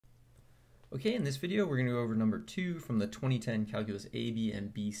Okay, in this video we're going to go over number 2 from the 2010 Calculus A, B,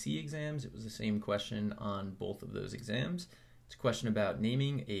 and BC exams. It was the same question on both of those exams. It's a question about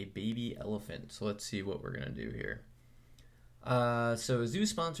naming a baby elephant. So let's see what we're going to do here. So a zoo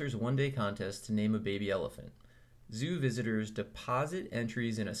sponsors a one-day contest to name a baby elephant. Zoo visitors deposit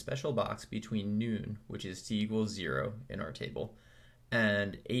entries in a special box between noon, which is t equals 0 in our table,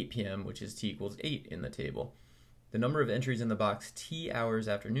 and 8 p.m., which is t equals 8 in the table. The number of entries in the box t hours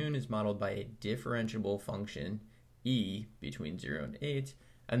after noon is modeled by a differentiable function e between 0 and 8,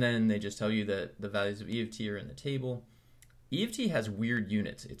 and then they just tell you that the values of e of t are in the table. E of t has weird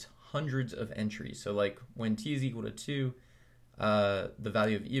units. It's hundreds of entries. So like when t is equal to 2, the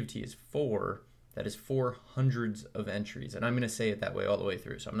value of e of t is 4. That is 4 hundreds of entries. And I'm going to say it that way all the way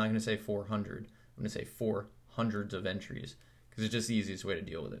through. So I'm not going to say 400. I'm going to say 4 hundreds of entries because it's just the easiest way to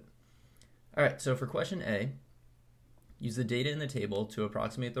deal with it. All right, so for question A, use the data in the table to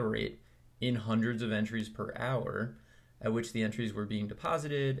approximate the rate in hundreds of entries per hour at which the entries were being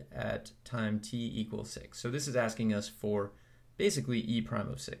deposited at time t equals 6. So this is asking us for basically e prime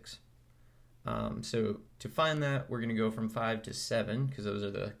of 6. So to find that, we're going to go from 5 to 7 because those are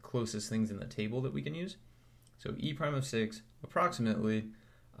the closest things in the table that we can use. So e prime of 6 approximately,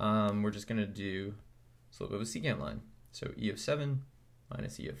 we're just going to do slope of a secant line. So e of 7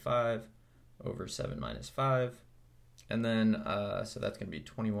 minus e of 5 over 7 minus 5. And then, so that's going to be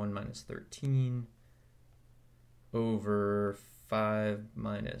 21 minus 13 over 7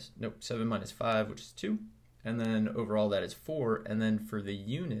 minus 5, which is 2. And then overall that is 4. And then for the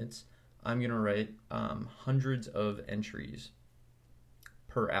units, I'm going to write hundreds of entries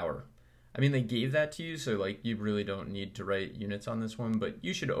per hour. I mean, they gave that to you, so like you really don't need to write units on this one, but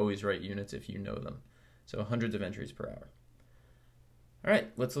you should always write units if you know them. So hundreds of entries per hour. All right,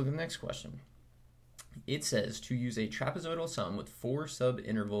 let's look at the next question. It says to use a trapezoidal sum with 4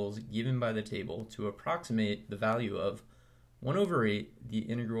 sub-intervals given by the table to approximate the value of 1 over 8, the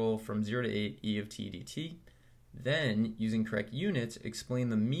integral from 0 to 8 e of t dt. Then, using correct units, explain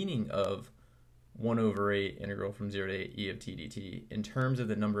the meaning of 1 over 8 integral from 0 to 8 e of t dt in terms of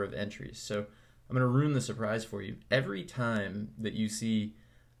the number of entries. So I'm going to ruin the surprise for you. Every time that you see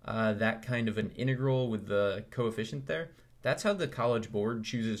that kind of an integral with the coefficient there, that's how the College Board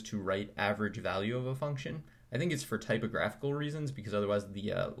chooses to write average value of a function. I think it's for typographical reasons because otherwise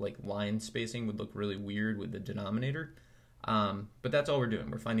the like line spacing would look really weird with the denominator. But that's all we're doing.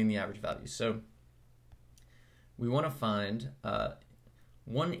 We're finding the average value. So we want to find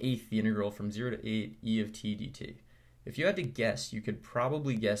 1/8 the integral from 0 to 8 e of t dt. If you had to guess, you could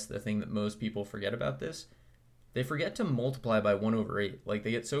probably guess the thing that most people forget about this. They forget to multiply by 1 over 8. Like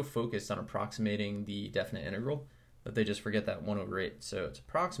they get so focused on approximating the definite integral that they just forget that 1 over 8. So it's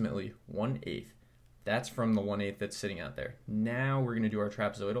approximately 1/8. That's from the 1/8 that's sitting out there. Now we're going to do our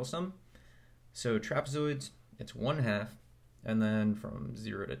trapezoidal sum. So trapezoids, it's 1/2, and then from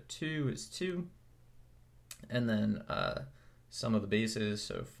 0 to 2 is 2. And then sum of the bases,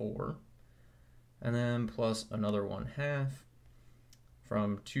 so 4. And then plus another 1/2.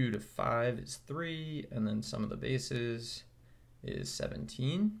 From 2 to 5 is 3. And then sum of the bases is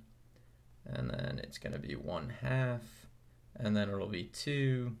 17. And then it's going to be 1/2. And then it'll be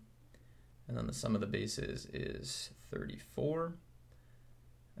 2. And then the sum of the bases is 34.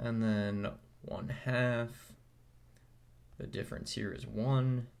 And then 1/2. The difference here is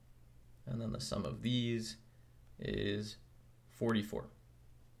 1. And then the sum of these is 44.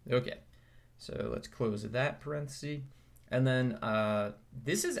 Okay, so let's close that parenthesis. And then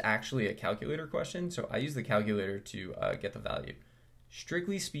this is actually a calculator question, so I use the calculator to get the value.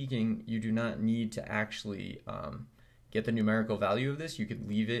 Strictly speaking, you do not need to actually get the numerical value of this. You could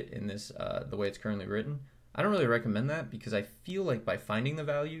leave it in this the way it's currently written. I don't really recommend that because I feel like by finding the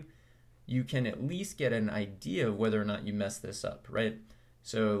value, you can at least get an idea of whether or not you mess this up, right?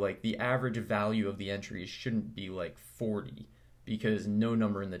 So like the average value of the entries shouldn't be like 40 because no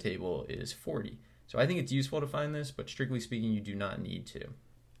number in the table is 40. So I think it's useful to find this, but strictly speaking, you do not need to.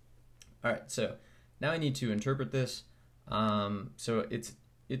 All right, so now I need to interpret this. So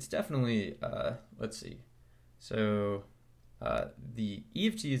it's definitely, let's see. So the E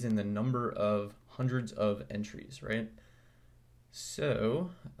of t is in the number of hundreds of entries, right?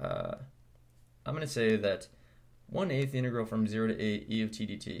 So I'm going to say that 1/8 integral from 0 to 8 e of t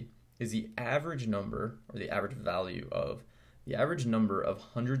dt is the average number, or the average value of, the average number of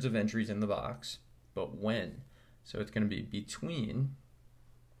hundreds of entries in the box, but when? So it's going to be between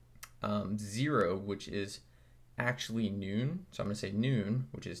 0, which is actually noon, so I'm going to say noon,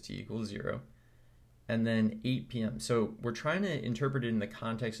 which is t equals 0, and then 8 p.m. So we're trying to interpret it in the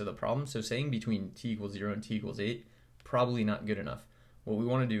context of the problem, so saying between t equals 0 and t equals 8, probably not good enough. what we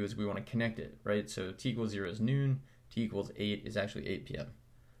want to do is we want to connect it, right? So t equals 0 is noon, t equals 8 is actually 8 p.m.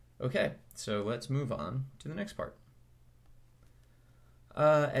 Okay, so let's move on to the next part.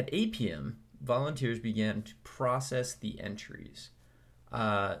 At 8 p.m., volunteers began to process the entries.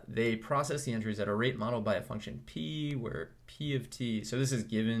 They process the entries at a rate modeled by a function p, where p of t, so this is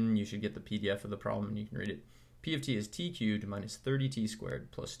given, you should get the PDF of the problem and you can read it. P of t is t cubed minus 30t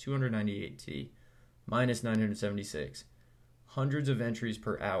squared plus 298t minus 976, hundreds of entries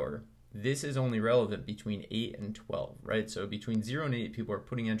per hour. This is only relevant between 8 and 12, right? So between 0 and 8, people are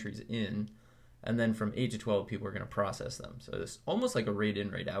putting entries in, and then from 8 to 12, people are going to process them. So it's almost like a rate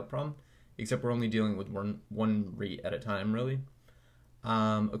in, rate out problem, except we're only dealing with one rate at a time, really.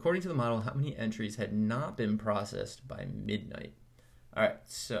 According to the model, how many entries had not been processed by midnight? All right,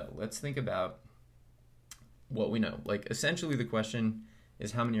 so let's think about what we know. Like, essentially the question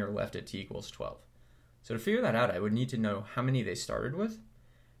is how many are left at t equals 12. So to figure that out, I would need to know how many they started with.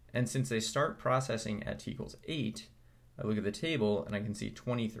 And since they start processing at t equals 8, I look at the table and I can see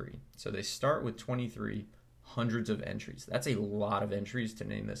 23. So they start with 23 hundreds of entries. That's a lot of entries to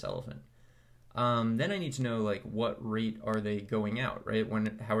name this elephant. Then I need to know, like, what rate are they going out, right?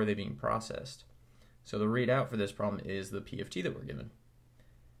 How are they being processed? So the rate out for this problem is the p of t that we're given.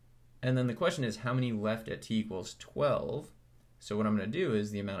 And then the question is how many left at t equals 12. So what I'm going to do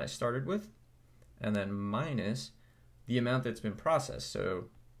is the amount I started with, and then minus the amount that's been processed. So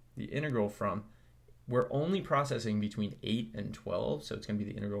the integral from, we're only processing between 8 and 12, so it's going to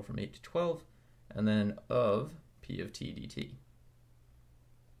be the integral from 8 to 12, and then of p of t dt.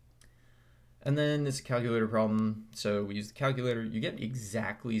 And then this calculator problem, so we use the calculator, you get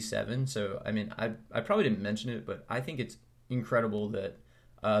exactly 7. So, I mean, I probably didn't mention it, but I think it's incredible that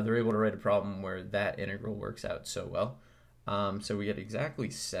they're able to write a problem where that integral works out so well. So we get exactly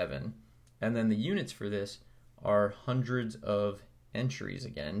 7. And then the units for this are hundreds of entries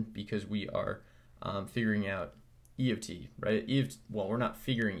again, because we are figuring out E of t, right? Well, we're not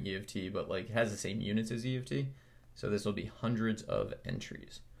figuring E of t, but like it has the same units as E of t. So this will be hundreds of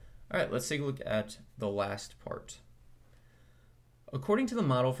entries. All right, let's take a look at the last part. According to the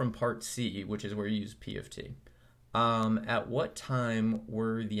model from part C, which is where you use P of t, at what time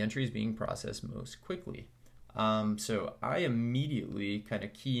were the entries being processed most quickly? So I immediately kind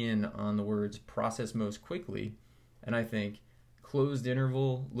of key in on the words process most quickly, and I think closed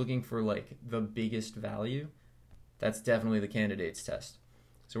interval, looking for like the biggest value, that's definitely the candidates test.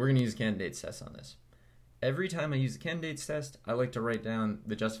 So we're going to use candidates test on this. Every time I use the candidates test, I like to write down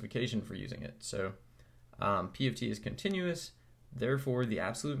the justification for using it. So P of t is continuous, therefore the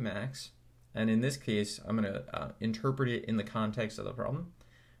absolute max, and in this case, I'm going to interpret it in the context of the problem,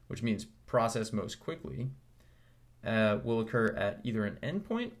 which means process most quickly, will occur at either an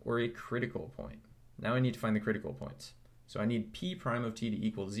endpoint or a critical point. Now I need to find the critical points. So I need P prime of t to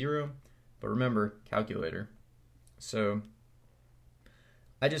equal 0, but remember, calculator. So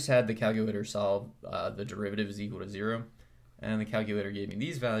I just had the calculator solve the derivative is equal to 0, and the calculator gave me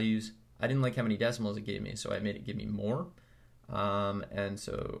these values. I didn't like how many decimals it gave me, so I made it give me more, and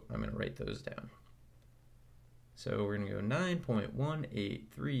so I'm going to write those down. So we're going to go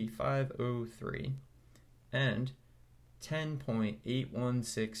 9.183503 and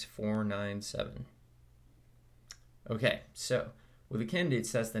 10.816497. Okay, so with the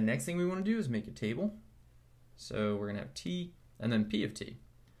candidates test, the next thing we want to do is make a table. So we're going to have t and then p of t.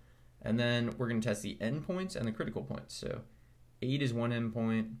 And then we're going to test the endpoints and the critical points. So 8 is one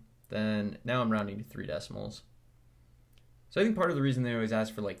endpoint, then now I'm rounding to 3 decimals. So I think part of the reason they always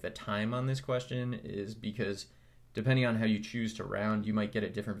ask for like the time on this question is because depending on how you choose to round, you might get a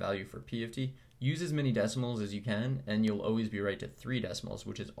different value for p of t. Use as many decimals as you can, and you'll always be right to 3 decimals,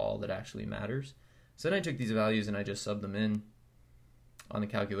 which is all that actually matters. So then I took these values and I just subbed them in on the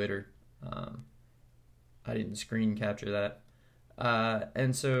calculator. I didn't screen capture that.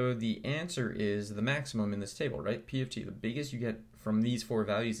 And so the answer is the maximum in this table, right? P of t, the biggest you get from these 4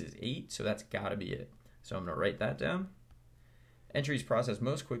 values is 8, so that's got to be it. So I'm going to write that down. Entries processed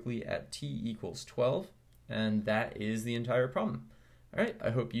most quickly at t equals 12, and that is the entire problem. All right,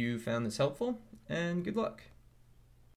 I hope you found this helpful, and good luck.